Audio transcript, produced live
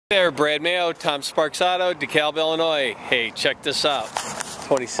There, Brad Mayo, Tom Sparks Auto, Dekalb, Illinois. Hey, check this out.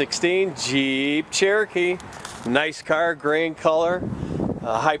 2016 Jeep Cherokee. Nice car, gray in color.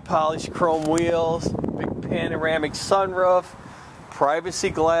 High polished chrome wheels. Big panoramic sunroof. Privacy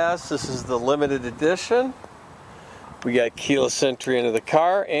glass. This is the limited edition. We got keyless entry into the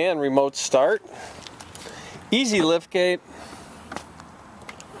car and remote start. Easy liftgate.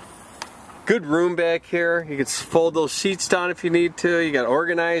 Good room back here. You can fold those seats down if you need to. You got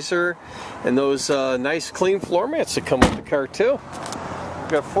organizer and those nice clean floor mats that come with the car too.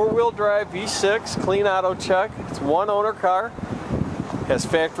 We got four-wheel drive V6, clean auto check. It's one owner car. Has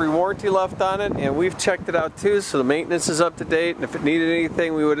factory warranty left on it, and we've checked it out too, so the maintenance is up to date, and if it needed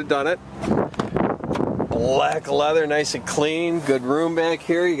anything we would have done it. Black leather, nice and clean. Good room back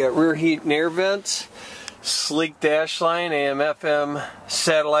here. You got rear heat and air vents. Sleek dash line, AM FM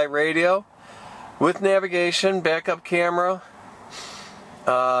satellite radio with navigation, backup camera.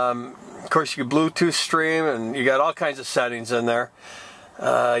 Of course you can Bluetooth stream, and you got all kinds of settings in there.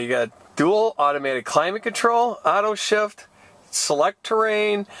 You got dual automatic climate control, auto shift, select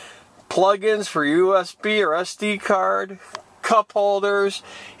terrain, plug-ins for USB or SD card, cup holders,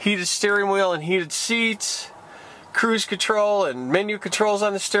 heated steering wheel and heated seats, cruise control and menu controls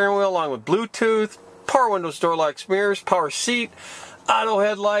on the steering wheel along with Bluetooth, power windows, door locks, mirrors, power seat, auto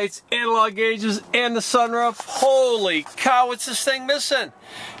headlights, analog gauges, and the sunroof. Holy cow, what's this thing missing?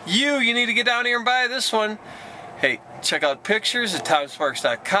 You need to get down here and buy this one. Hey, check out pictures at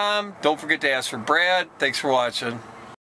TomSparks.com. Don't forget to ask for Brad. Thanks for watching.